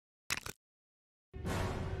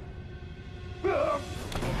You're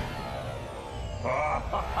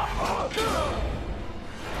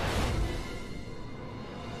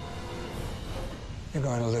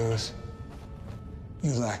going to lose.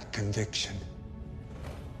 You lack conviction.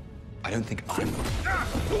 I don't think I'm...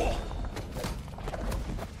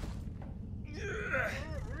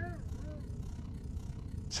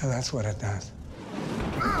 So that's what it does.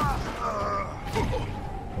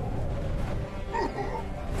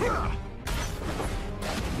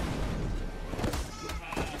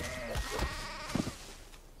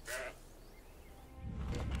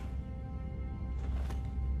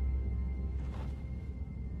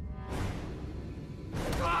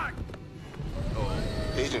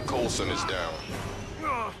 Agent Coulson is down.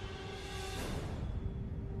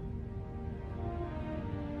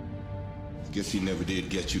 Guess he never did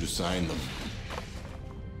get you to sign them.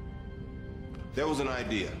 There was an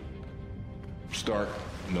idea. Stark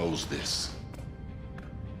knows this.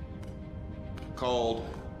 Called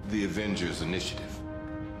the Avengers Initiative.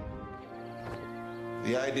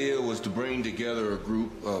 The idea was to bring together a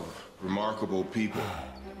group of remarkable people.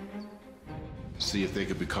 See if they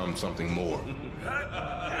could become something more.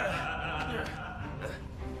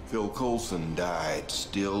 Phil Coulson died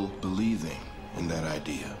still believing in that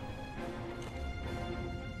idea.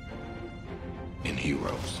 In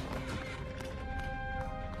heroes.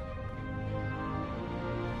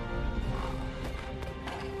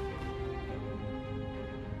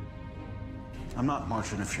 I'm not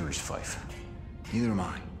marching a furious fife. Neither am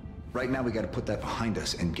I. Right now, we gotta put that behind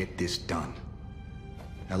us and get this done.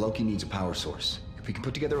 Now, Loki needs a power source. If we can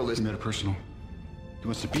put together a list... Metapersonal. He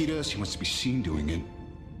wants to beat us, he wants to be seen doing it.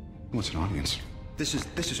 He wants an audience. This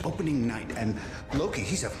is opening night, and Loki,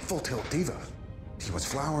 he's a full-tilt diva. He wants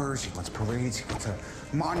flowers, he wants parades, he wants a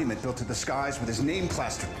monument built to the skies with his name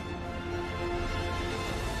plastered.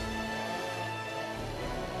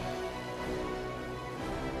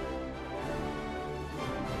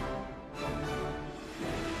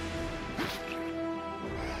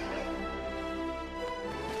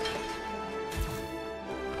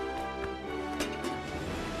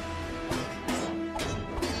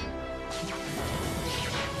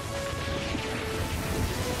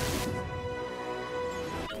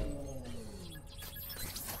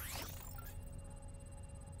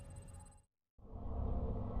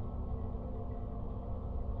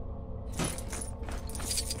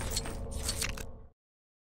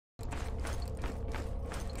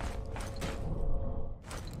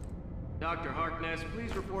 Dr. Harkness,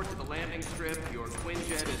 please report to the landing strip. Your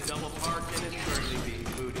Quinjet is double parked and is currently being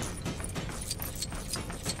booted.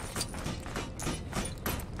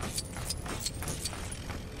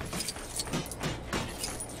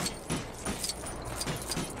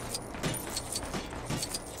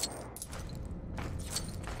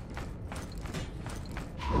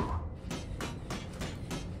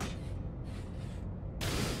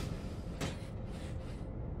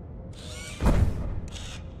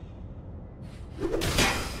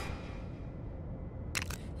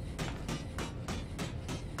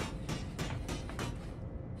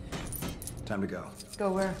 Time to go.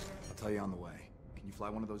 Go where? I'll tell you on the way. Can you fly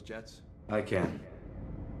one of those jets? I can.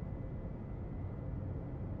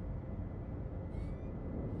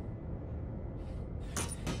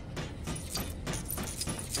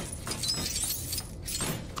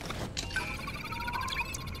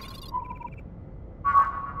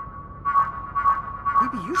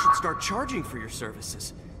 Maybe you should start charging for your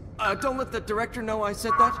services. Don't let the director know I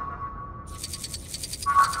said that.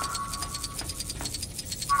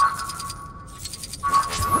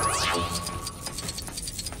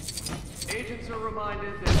 Agents are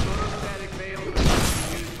reminded that photostatic veils are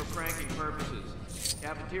not used for pranking purposes.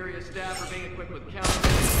 Cafeteria staff are being equipped with counters,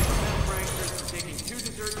 and pranksters are taking 2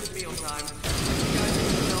 desserts at mealtime, disguising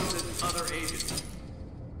themselves as other agents.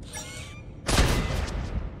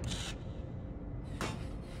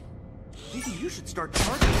 Maybe you should start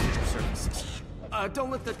charging for your services. Don't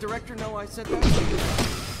let the director know I said that.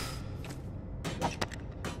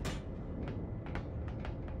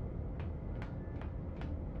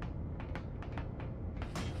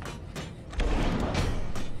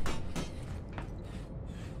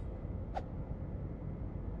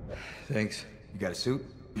 Thanks. You got a suit?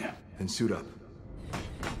 Yeah. Then suit up.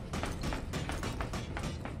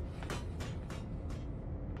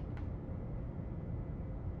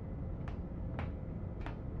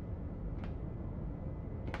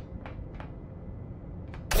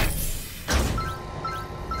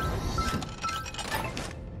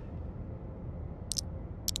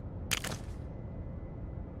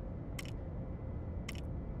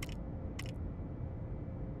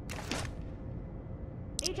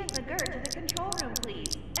 Agent McGirt to the control room,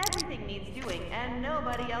 please. Everything needs doing, and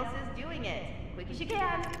nobody else is doing it. Quick as you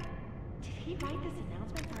can. Did he write this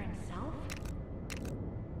announcement for himself?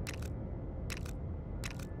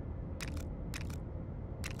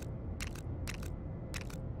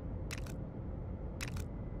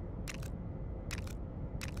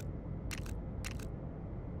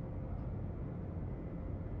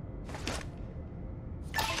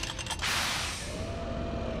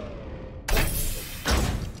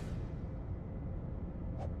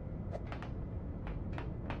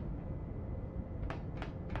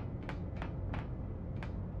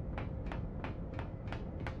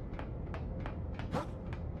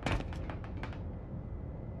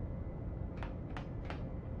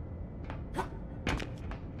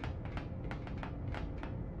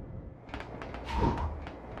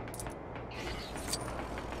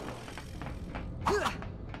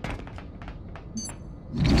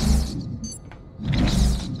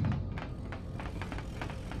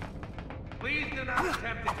 Please do not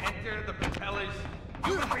attempt to enter the propellers.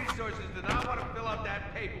 Human resources do not want to fill out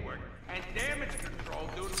that paperwork, and damage control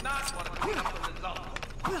do not want to clean up the results.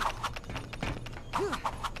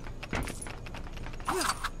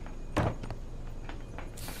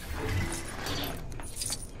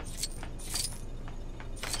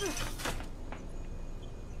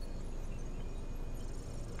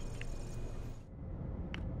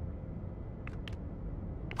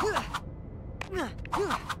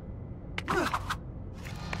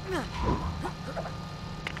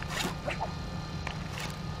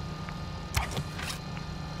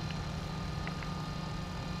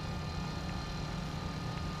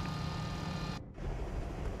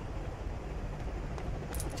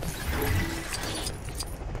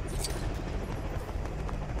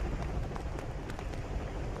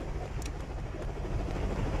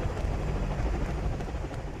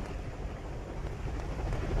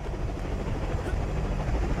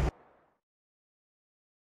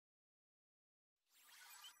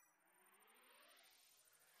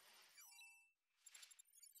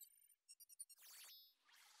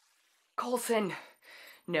 Coulson!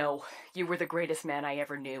 No, you were the greatest man I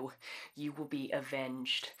ever knew. You will be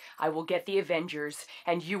avenged. I will get the Avengers,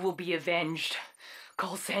 and you will be avenged.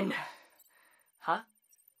 Coulson! Huh?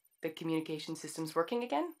 The communication system's working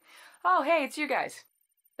again? Oh, hey, it's you guys.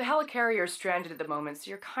 The helicarrier's stranded at the moment, so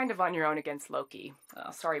you're kind of on your own against Loki.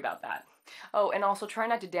 Sorry about that. Oh, and also try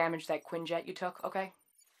not to damage that Quinjet you took, okay?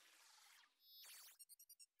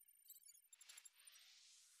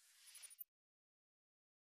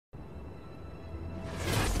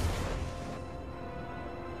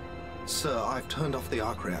 Sir, I've turned off the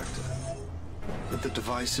arc reactor, but the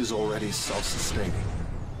device is already self-sustaining.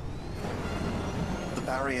 The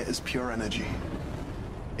barrier is pure energy.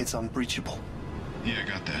 It's unbreachable. Yeah, I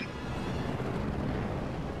got that.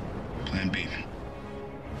 Plan B.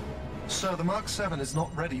 Sir, the Mark 7 is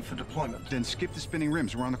not ready for deployment. Then skip the spinning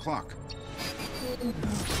rims. We're on the clock.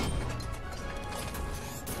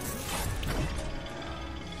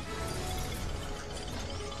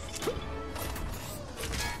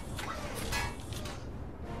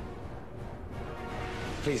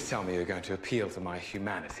 Please tell me you're going to appeal to my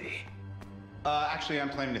humanity. Actually, I'm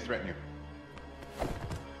planning to threaten you.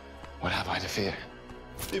 What have I to fear?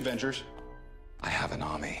 The Avengers. I have an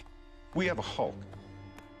army. We have a Hulk.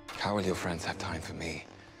 How will your friends have time for me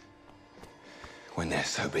when they're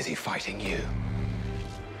so busy fighting you?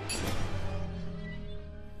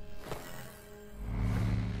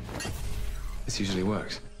 This usually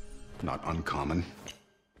works. Not uncommon.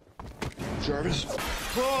 Jarvis?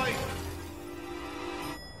 Boy!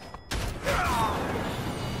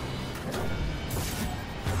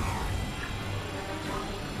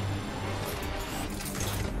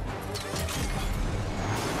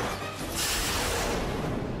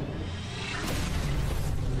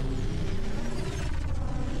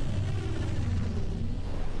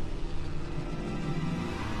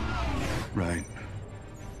 Right.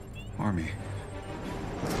 Army.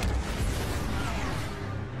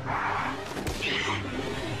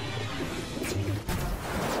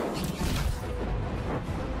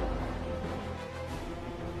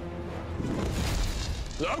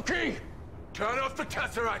 Loki! Turn off the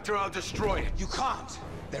Tesseract or I'll destroy it. You can't.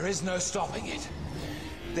 There is no stopping it.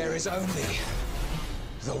 There is only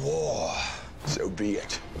the war. So be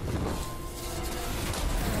it.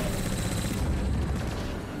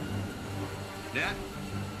 Nat?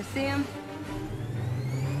 I see him.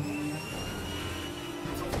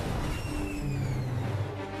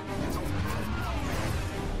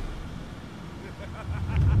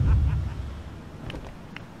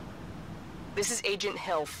 This is Agent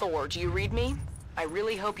Hill, Thor. Do you read me? I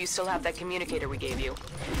really hope you still have that communicator we gave you.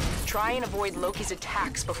 Try and avoid Loki's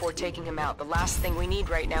attacks before taking him out. The last thing we need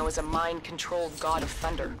right now is a mind-controlled god of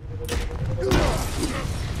thunder.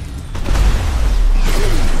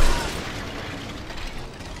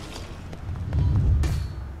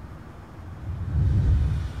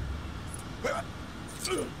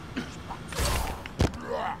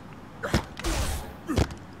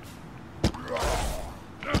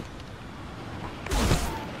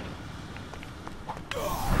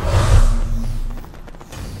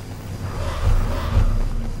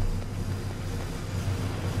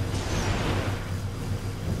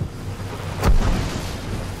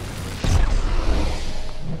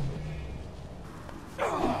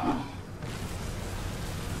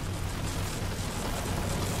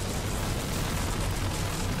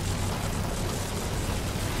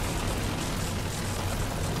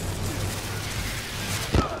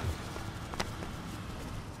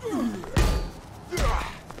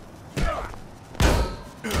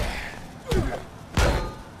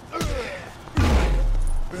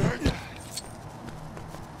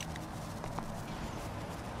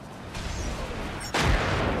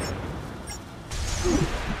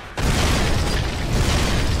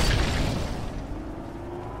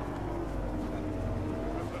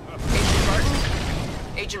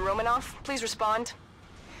 Agent Romanoff, please respond.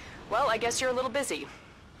 Well, I guess you're a little busy.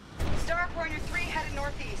 Star Warrior 3 headed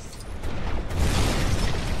northeast.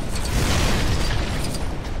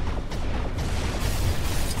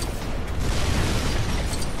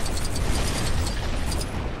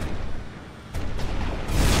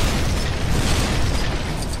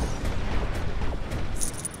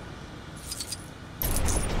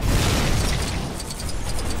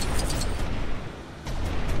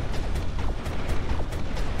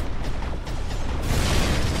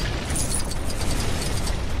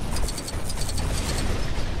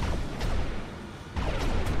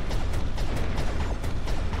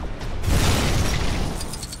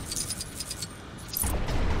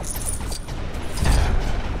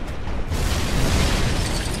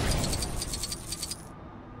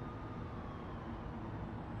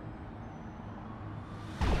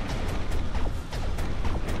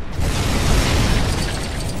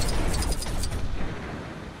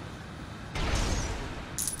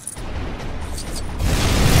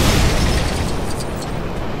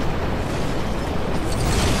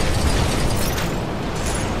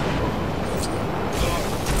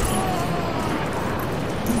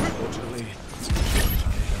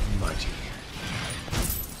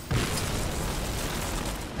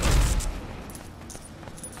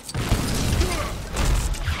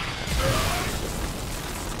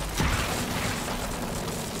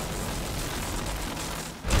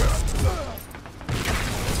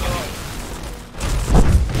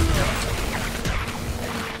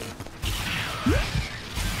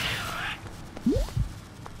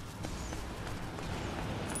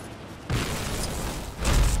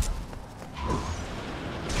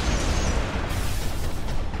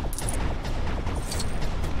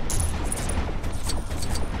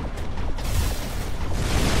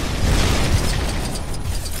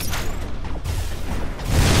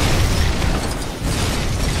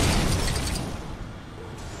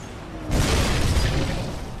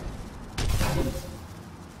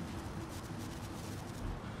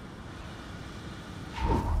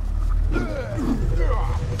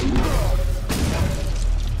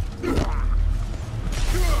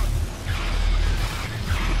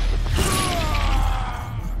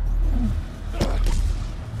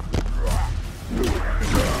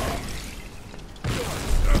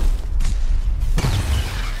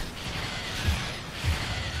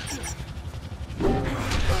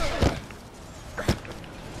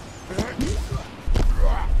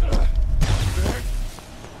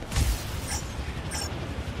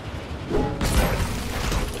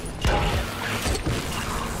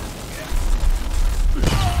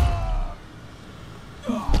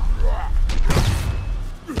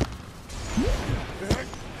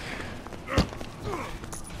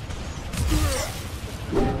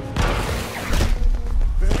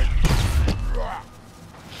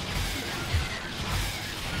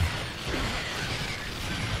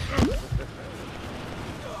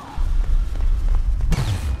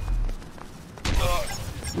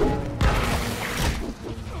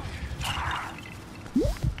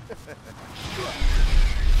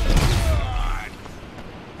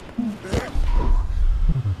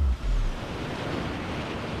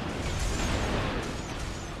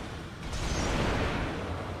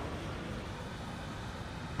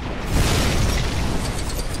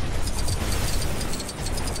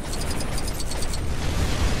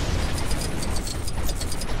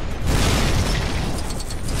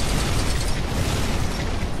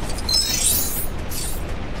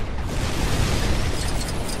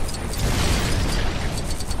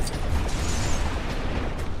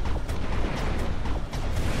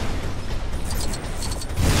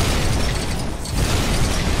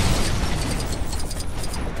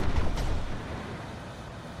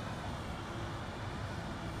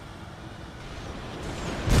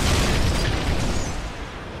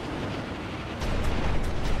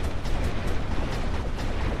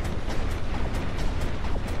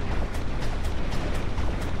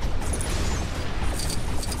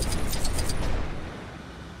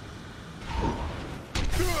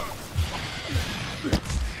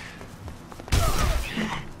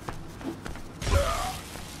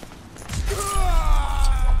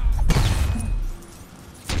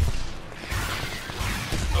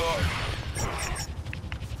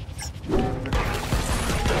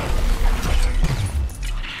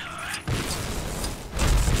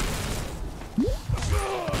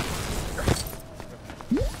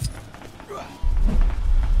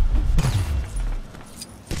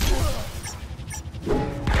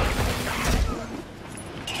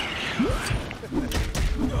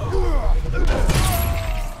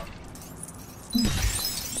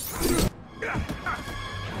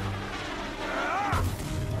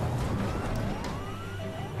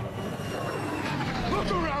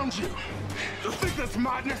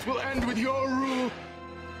 will end with your rule.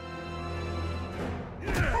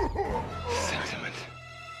 Sentiment.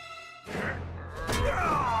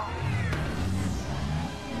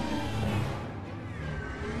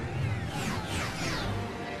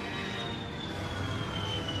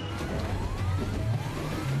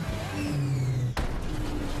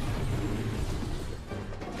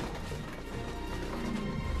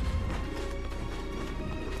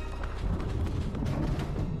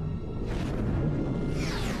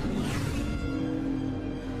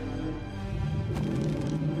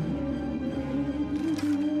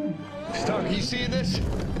 Stark, are you seeing this?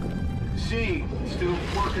 Seeing. Still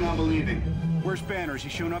working on believing. Where's Banner? Is he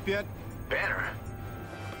shown up yet? Banner?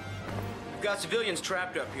 We've got civilians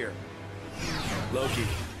trapped up here. Loki.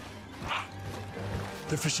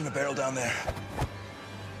 They're fishing a barrel down there.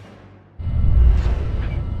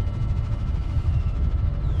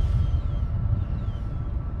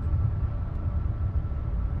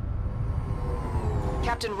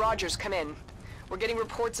 Captain Rogers, come in. We're getting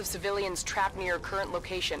reports of civilians trapped near your current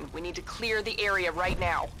location. We need to clear the area right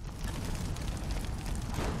now.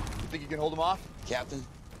 You think you can hold them off? Captain,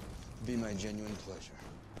 it'd be my genuine pleasure.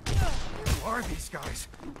 Who are these guys?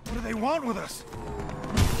 What do they want with us?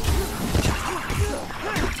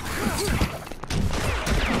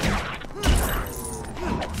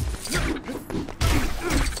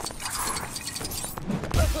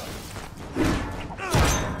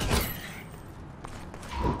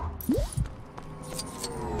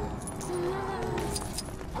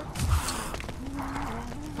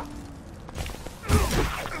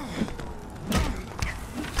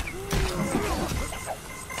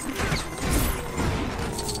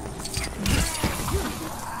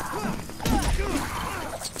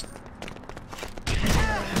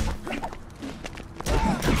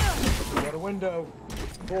 Window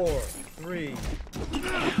 4, 3.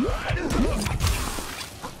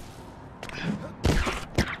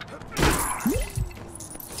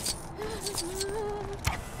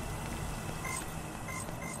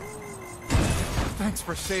 Thanks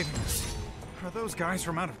for saving us. Are those guys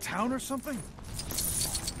from out of town or something?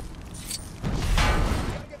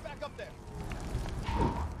 Get back up there.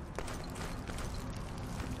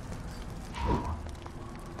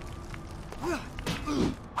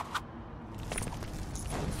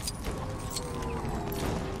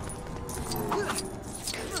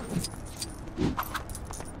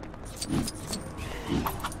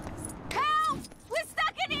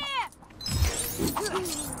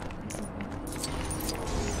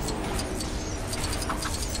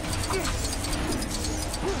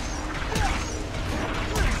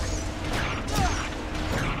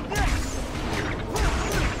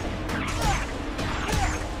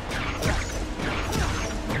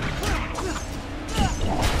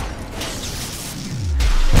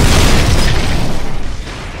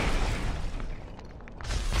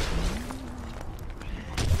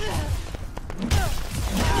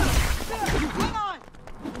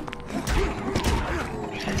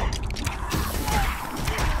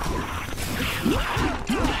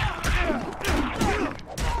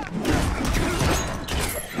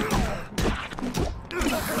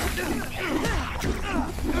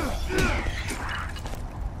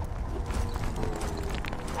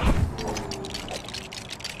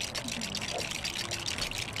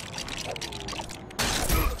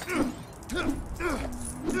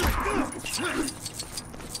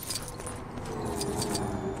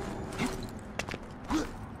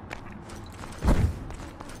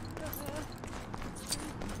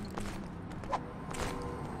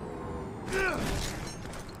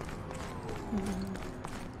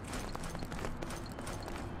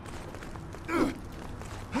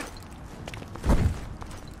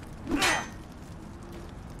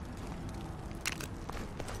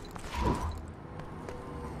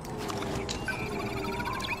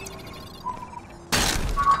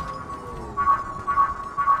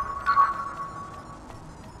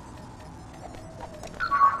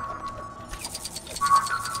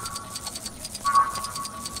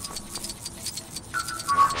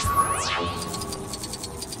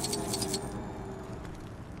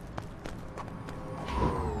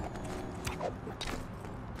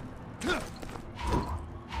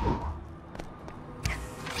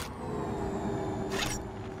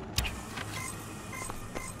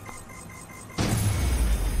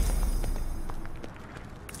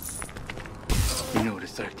 You know what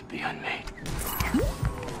it's like to be unmade.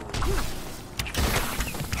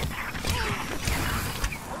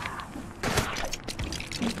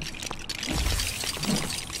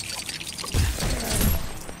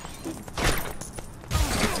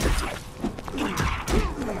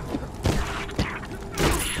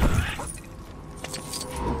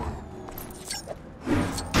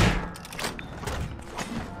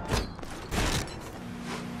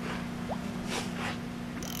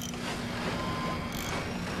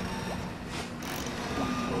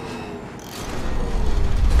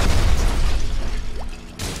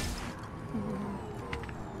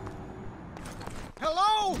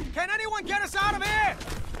 Hello? Can anyone get us out of here?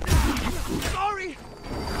 Sorry.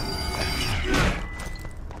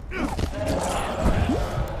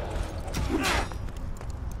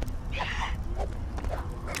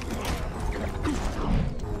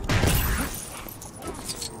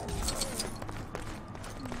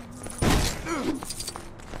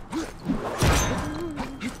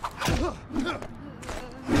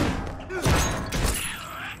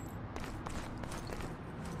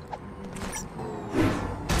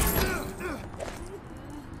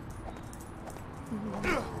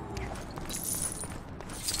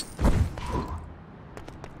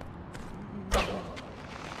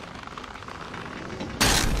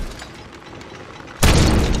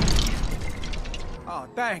 Oh,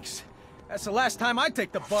 thanks. That's the last time I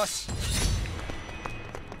take the bus.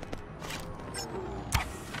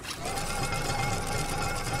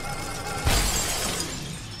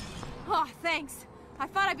 Oh, thanks. I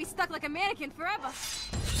thought I'd be stuck like a mannequin forever.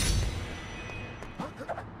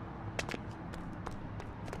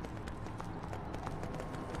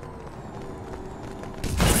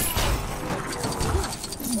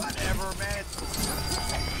 Whatever, man.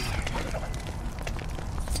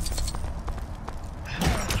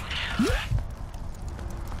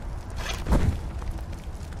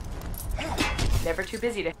 Never too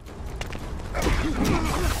busy to...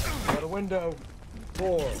 Got a window.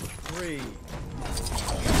 4, 3.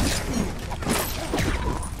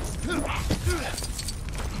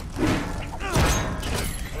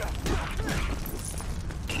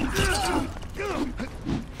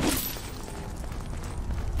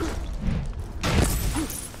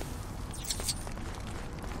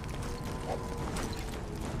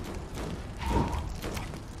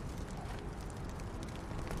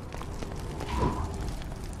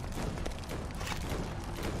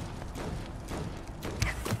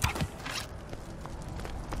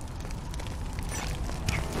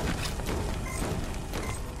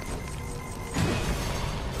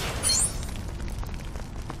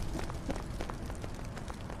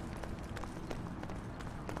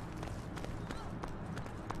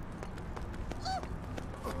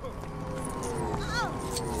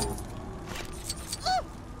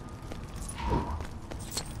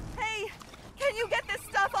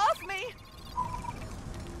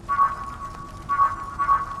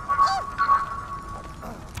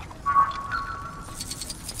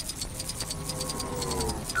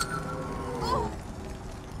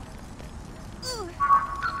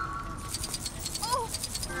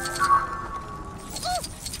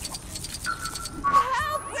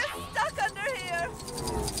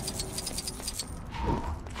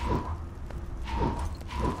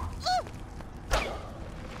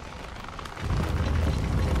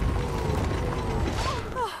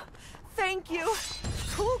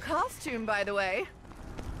 By the way.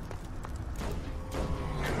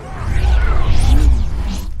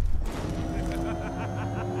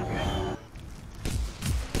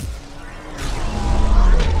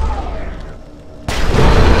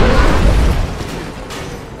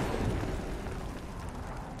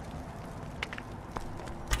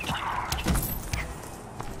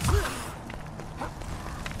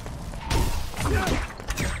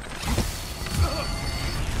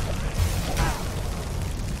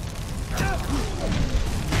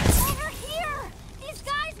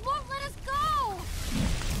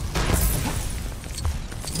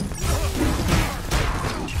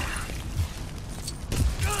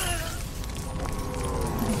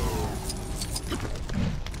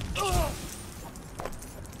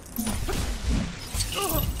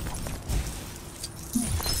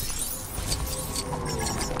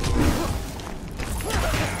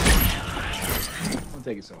 Don't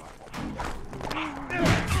take it so hard.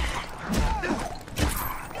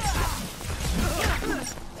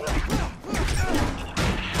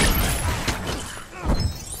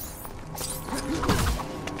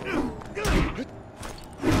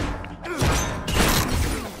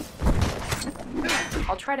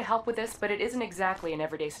 I'll try to help with this, but it isn't exactly an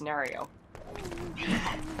everyday scenario.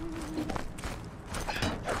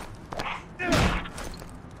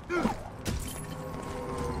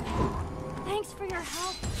 Thanks for your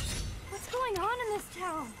help. What's going on in this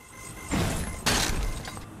town?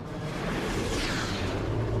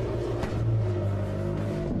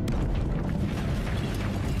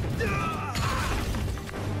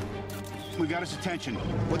 We got his attention.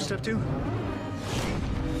 What's step 2?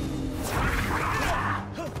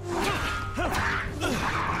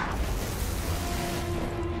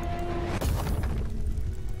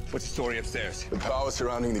 What's the story upstairs? The power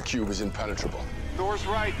surrounding the cube is impenetrable. Thor's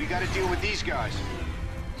right. We gotta deal with these guys.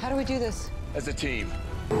 How do we do this? As a team.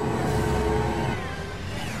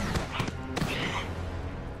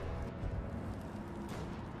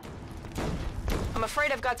 I'm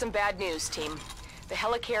afraid I've got some bad news, team. The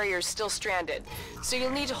helicarrier's still stranded, so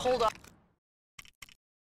you'll need to hold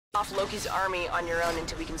off Loki's army on your own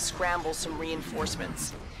until we can scramble some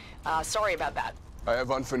reinforcements. Sorry about that. I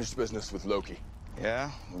have unfinished business with Loki.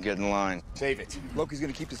 Yeah? We'll get in line. Save it. Loki's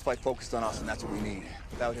gonna keep this fight focused on us, and that's what we need.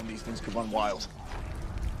 Without him, these things could run wild.